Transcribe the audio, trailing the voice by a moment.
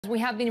We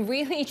have been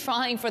really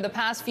trying for the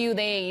past few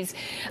days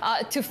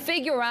to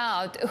figure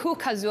out who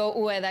Kazuo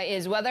Ueda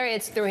is, whether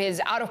it's through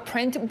his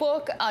out-of-print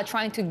book,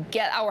 trying to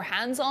get our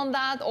hands on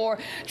that, or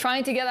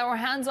trying to get our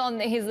hands on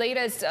his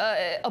latest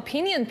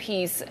opinion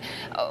piece.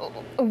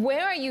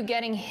 Where are you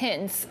getting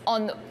hints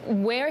on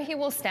where he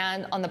will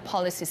stand on the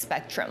policy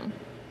spectrum?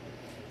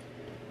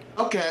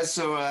 Okay,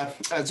 so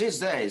these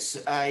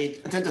days I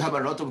tend to have a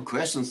lot of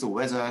questions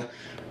whether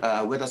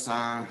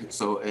Ueda-san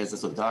is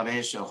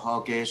Dovish or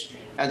Hawkish,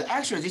 and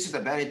actually this is a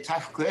very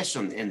tough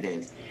question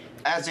indeed,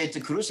 as it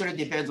crucially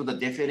depends on the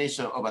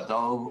definition of a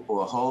dove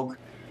or a hawk.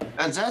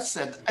 And that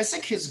said, I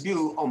think his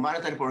view on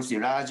monetary policy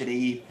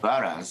largely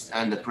balanced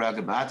and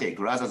pragmatic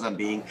rather than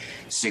being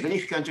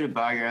significantly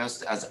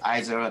biased as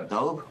either a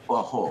dove or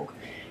a hawk.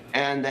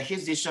 And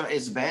his decision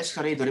is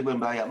basically driven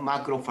by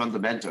macro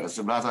fundamentals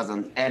rather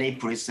than any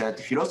preset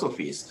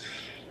philosophies.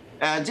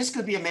 This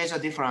could be a major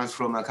difference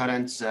from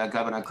current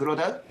Governor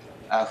Kuroda,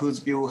 whose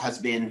view has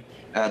been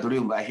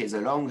driven by his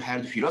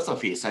long-held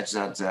philosophy, such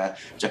that the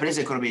Japanese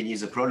economy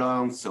needs a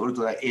prolonged,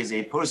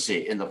 ultra-easy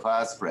policy in the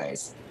first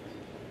place.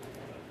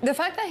 The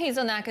fact that he's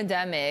an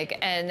academic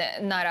and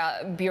not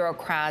a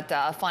bureaucrat,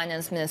 a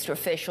finance minister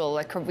official,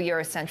 a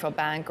career central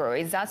banker,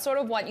 is that sort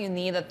of what you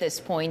need at this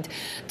point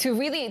to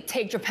really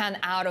take Japan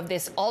out of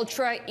this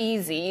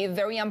ultra-easy,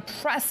 very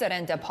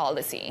unprecedented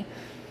policy?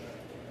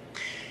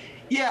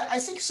 Yeah, I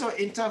think so.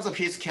 In terms of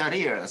his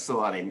career,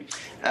 so I mean,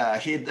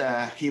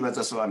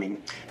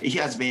 he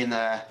has been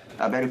a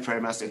very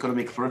famous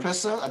economic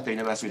professor at the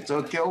University of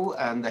Tokyo,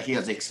 and he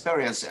has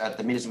experience at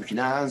the Ministry of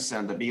Finance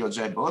and the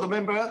BOJ board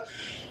member.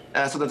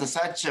 So that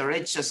such a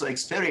rich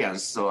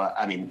experience,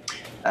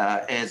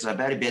 is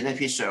very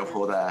beneficial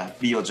for the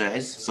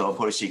BOJ's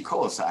policy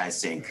course, I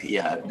think.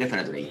 Yeah,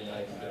 definitely.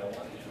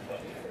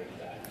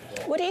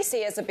 What do you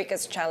see as the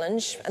biggest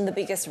challenge and the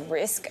biggest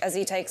risk as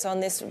he takes on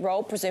this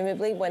role,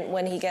 presumably,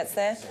 when he gets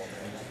there?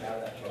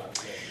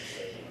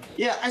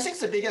 Yeah, I think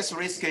the biggest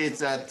risk is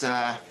that,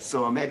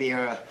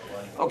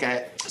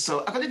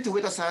 according to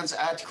Ueda-san's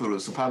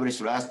articles published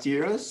last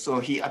year, so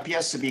he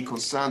appears to be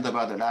concerned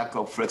about the lack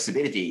of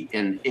flexibility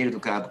in yield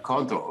curve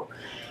control.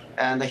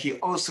 And he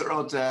also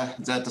wrote that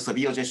the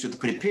BOJ should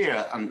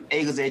prepare an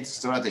exit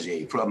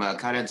strategy from a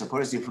current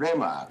policy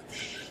framework.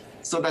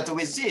 So that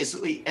with this,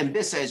 we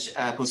envisage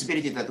a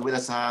possibility that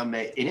Ueda-san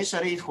may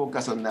initially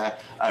focus on a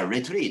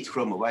retreat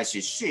from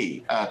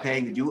YCC,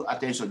 paying due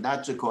attention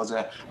not to cause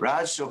a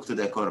large shock to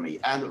the economy,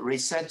 and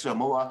reset to a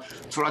more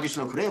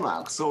traditional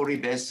framework solely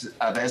based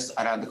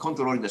around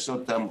controlling the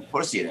short-term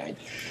policy rate.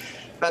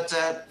 But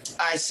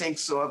I think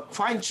so.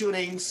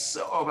 Fine-tunings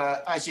of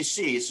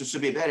ICC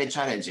should be very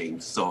challenging.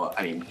 So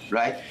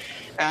right?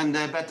 And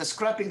but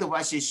scrapping the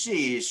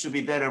YCC should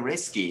be very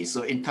risky.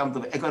 So in terms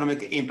of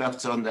economic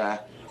impact on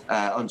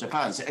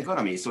Japan's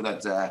economy,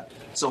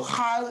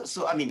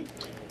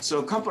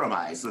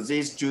 compromise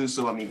these two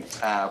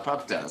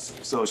factors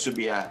should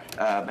be a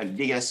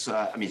biggest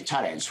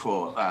challenge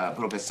for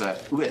Professor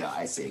Ueda,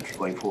 I think,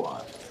 going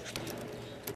forward.